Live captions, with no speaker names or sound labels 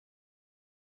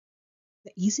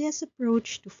The easiest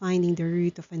approach to finding the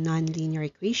root of a nonlinear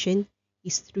equation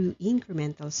is through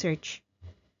incremental search.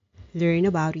 Learn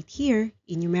about it here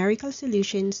in Numerical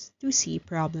Solutions to C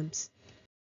Problems.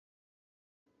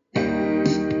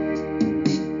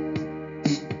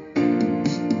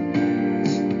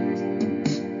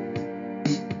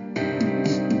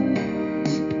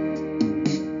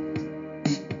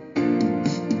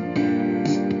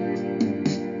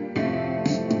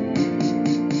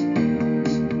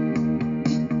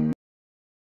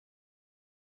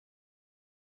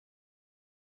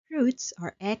 Roots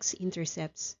are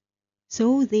x-intercepts,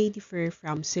 so they differ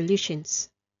from solutions.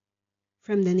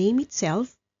 From the name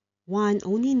itself, one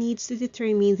only needs to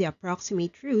determine the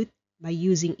approximate root by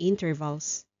using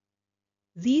intervals.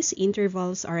 These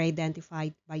intervals are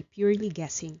identified by purely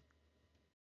guessing.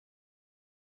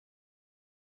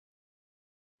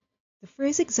 The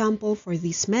first example for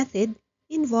this method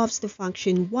involves the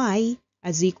function y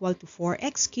as equal to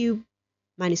 4x cubed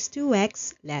minus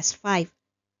 2x less 5.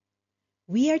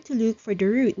 We are to look for the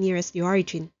root nearest the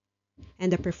origin,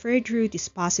 and the preferred root is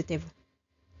positive.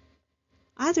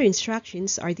 Other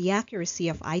instructions are the accuracy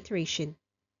of iteration,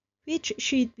 which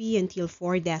should be until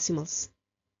 4 decimals.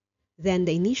 Then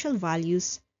the initial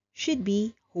values should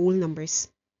be whole numbers.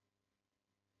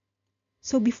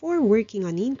 So before working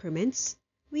on increments,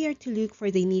 we are to look for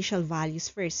the initial values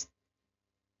first.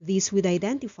 These would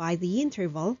identify the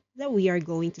interval that we are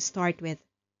going to start with.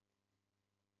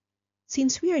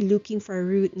 Since we are looking for a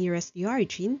root nearest the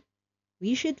origin,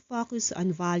 we should focus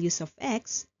on values of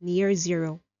x near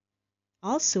 0.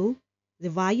 Also, the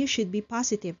value should be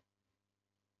positive.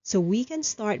 So we can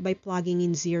start by plugging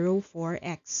in 0 for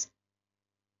x.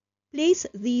 Place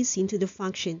these into the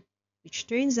function, which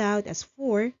turns out as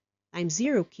 4 times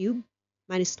 0 cubed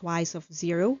minus twice of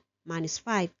 0 minus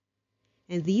 5,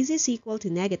 and this is equal to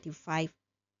negative 5.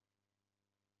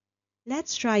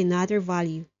 Let's try another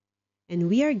value, and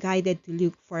we are guided to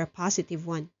look for a positive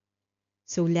one.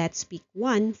 So let's pick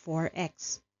 1 for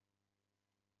x.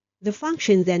 The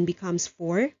function then becomes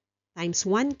 4 times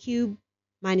 1 cubed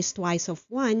minus twice of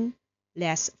 1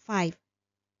 less 5,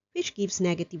 which gives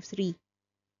negative 3.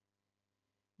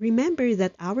 Remember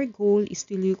that our goal is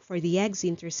to look for the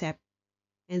x-intercept,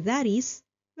 and that is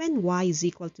when y is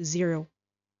equal to 0.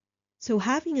 So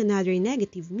having another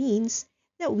negative means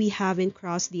that we haven't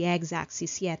crossed the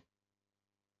x-axis yet.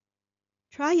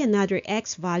 Try another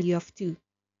x value of 2,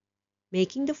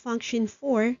 making the function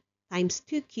 4 times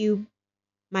 2 cubed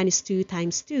minus 2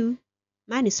 times 2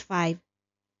 minus 5,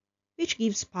 which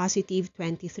gives positive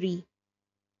 23.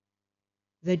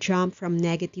 The jump from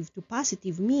negative to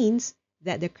positive means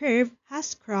that the curve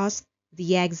has crossed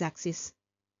the x-axis.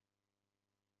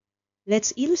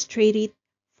 Let's illustrate it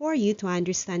for you to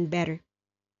understand better.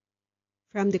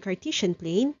 From the Cartesian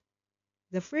plane,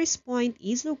 the first point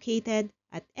is located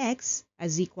at x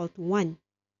as equal to 1,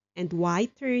 and y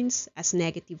turns as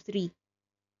negative 3.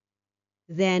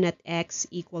 Then at x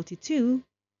equal to 2,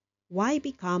 y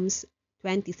becomes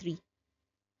 23.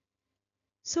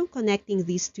 So connecting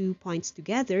these 2 points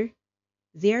together,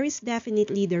 there is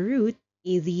definitely the root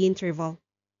in the interval.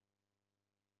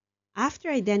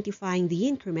 After identifying the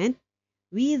increment,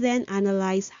 we then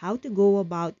analyze how to go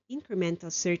about incremental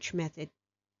search method.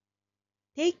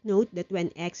 Take note that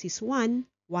when x is 1,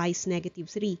 y is negative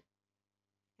 3.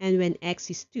 And when x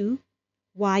is 2,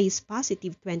 y is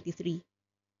positive 23.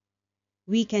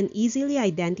 We can easily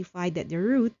identify that the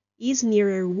root is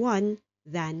nearer 1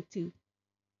 than 2.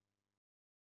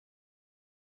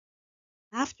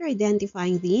 After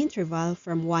identifying the interval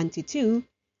from 1 to 2,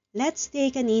 let's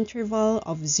take an interval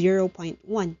of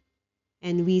 0.1,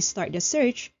 and we start the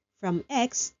search from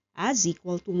x as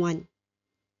equal to 1.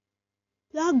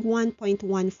 Plug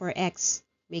 1.1 for x,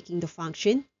 making the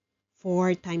function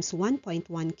 4 times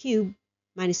 1.1 cubed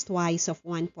minus twice of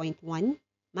 1.1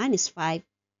 minus 5,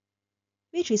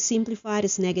 which is simplified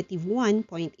as negative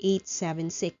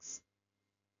 1.876.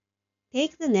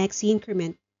 Take the next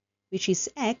increment, which is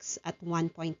x at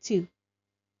 1.2.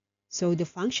 So the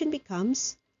function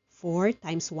becomes 4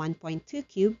 times 1.2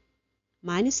 cubed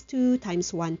minus 2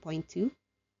 times 1.2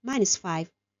 minus 5,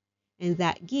 and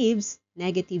that gives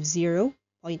negative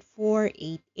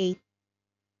 0.488.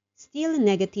 Still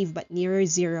negative but nearer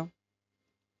 0.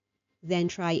 Then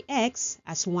try x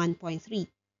as 1.3,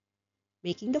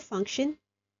 making the function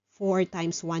 4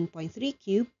 times 1.3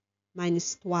 cubed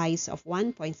minus twice of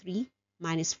 1.3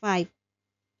 minus 5,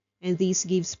 and this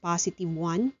gives positive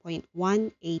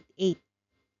 1.188.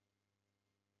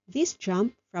 This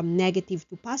jump from negative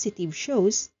to positive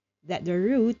shows that the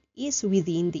root is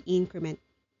within the increment.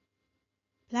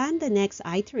 Plan the next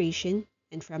iteration,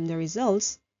 and from the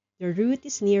results, the root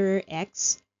is nearer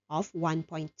x of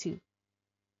 1.2.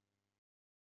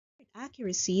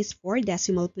 Accuracy is 4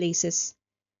 decimal places,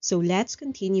 so let's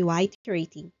continue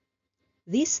iterating.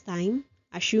 This time,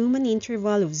 assume an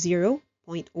interval of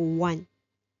 0.01,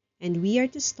 and we are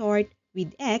to start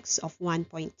with x of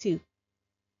 1.2.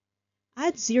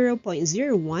 Add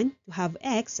 0.01 to have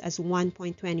x as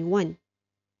 1.21.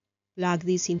 Plug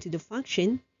this into the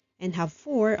function and have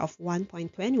 4 of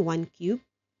 1.21 cubed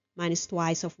minus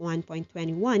twice of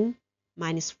 1.21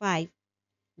 minus 5,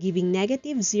 giving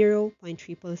negative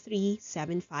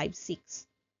 0.333756.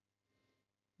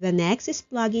 The next is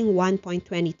plugging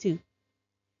 1.22,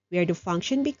 where the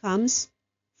function becomes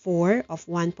 4 of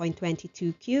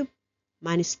 1.22 cubed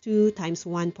minus 2 times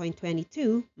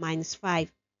 1.22 minus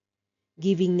 5,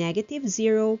 giving negative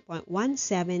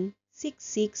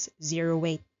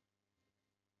 0.176608.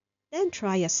 Then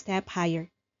try a step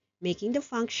higher, making the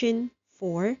function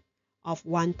 4 of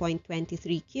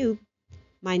 1.23 cubed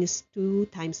minus 2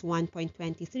 times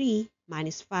 1.23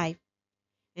 minus 5,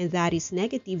 and that is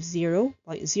negative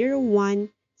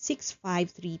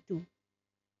 0.016532.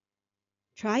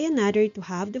 Try another to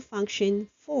have the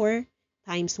function 4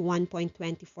 times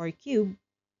 1.24 cubed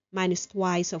minus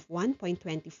twice of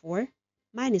 1.24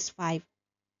 minus 5,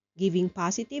 giving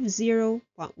positive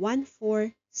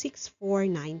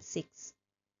 0.146496.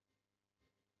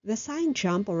 The sign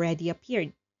jump already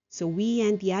appeared, so we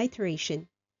end the iteration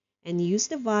and use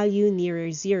the value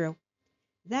nearer 0,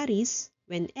 that is,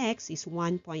 when x is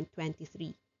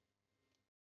 1.23.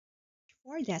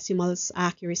 For decimals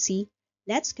accuracy,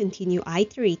 let's continue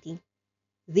iterating,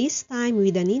 this time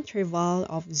with an interval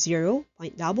of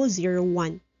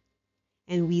 0.001,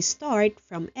 and we start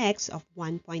from x of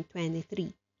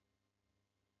 1.23.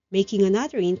 Making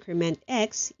another increment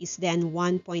x is then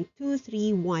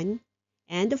 1.231,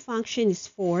 and the function is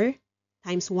 4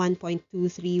 times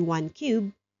 1.231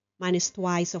 cubed minus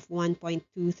twice of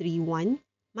 1.231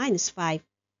 minus 5,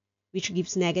 which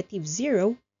gives negative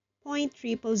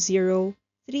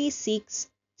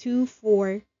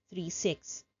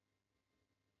 0.000362436.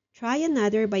 Try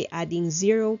another by adding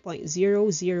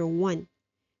 0.001,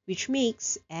 which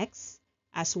makes x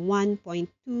as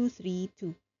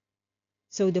 1.232.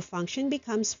 So the function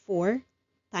becomes 4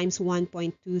 times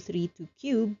 1.232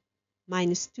 cubed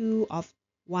minus 2 of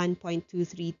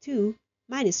 1.232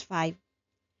 minus 5,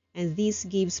 and this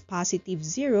gives positive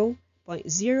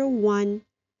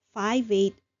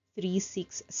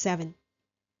 0.0158367.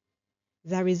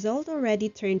 The result already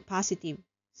turned positive,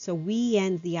 so we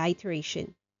end the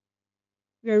iteration.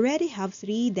 We already have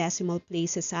 3 decimal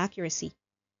places accuracy,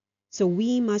 so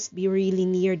we must be really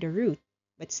near the root,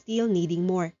 but still needing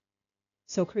more.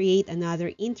 So create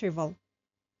another interval,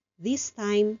 this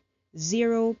time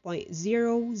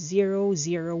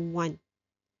 0.0001.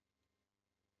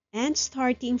 And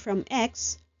starting from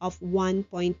x of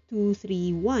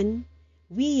 1.231,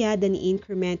 we add an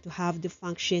increment to have the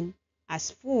function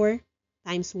as 4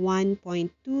 times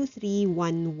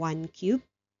 1.2311 cubed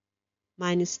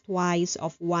minus twice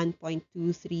of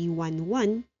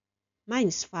 1.2311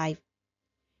 minus 5,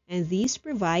 and this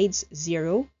provides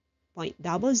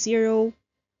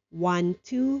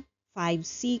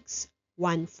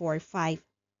 0.001256145.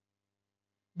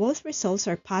 Both results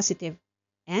are positive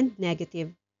and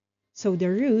negative, so the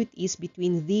root is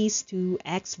between these two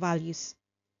x values.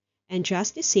 And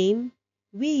just the same,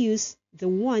 we use the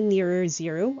one nearer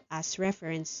 0 as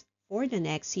reference for the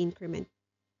next increment.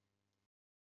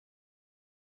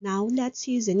 Now let's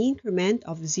use an increment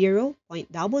of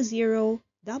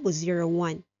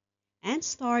 0.00001 and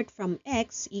start from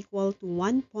x equal to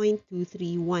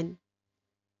 1.231.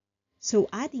 So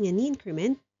adding an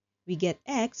increment, we get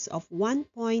x of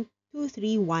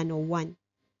 1.23101.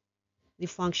 The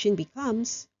function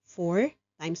becomes 4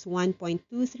 times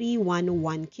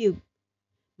 1.23101 cubed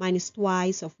minus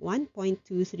twice of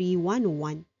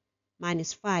 1.2311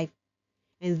 minus 5,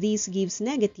 and this gives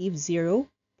negative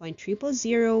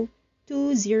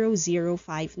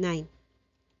 0.000020059.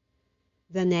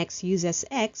 The next uses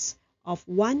x of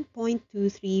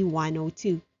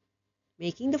 1.23102,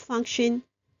 making the function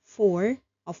 4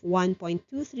 of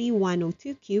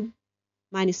 1.23102 cubed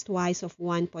minus twice of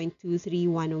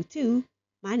 1.23102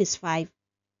 minus 5,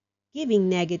 giving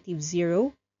negative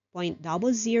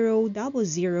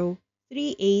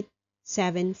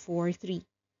 0.000038743.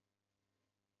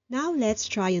 Now let's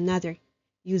try another,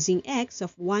 using x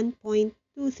of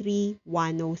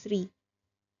 1.23103.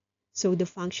 So the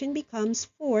function becomes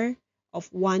 4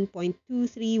 of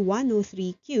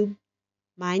 1.23103 cubed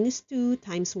minus 2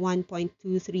 times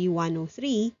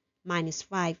 1.23103 minus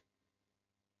 5.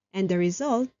 And the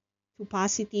result, to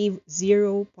positive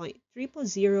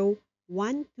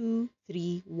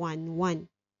 0.000012311.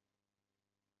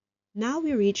 Now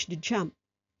we reach the jump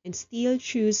and still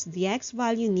choose the x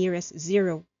value nearest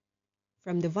 0.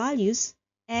 From the values,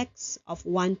 x of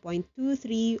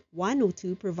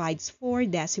 1.23102 provides 4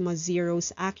 decimal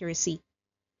zeros accuracy.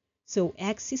 So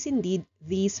x is indeed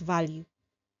this value,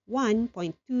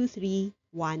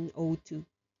 1.23102.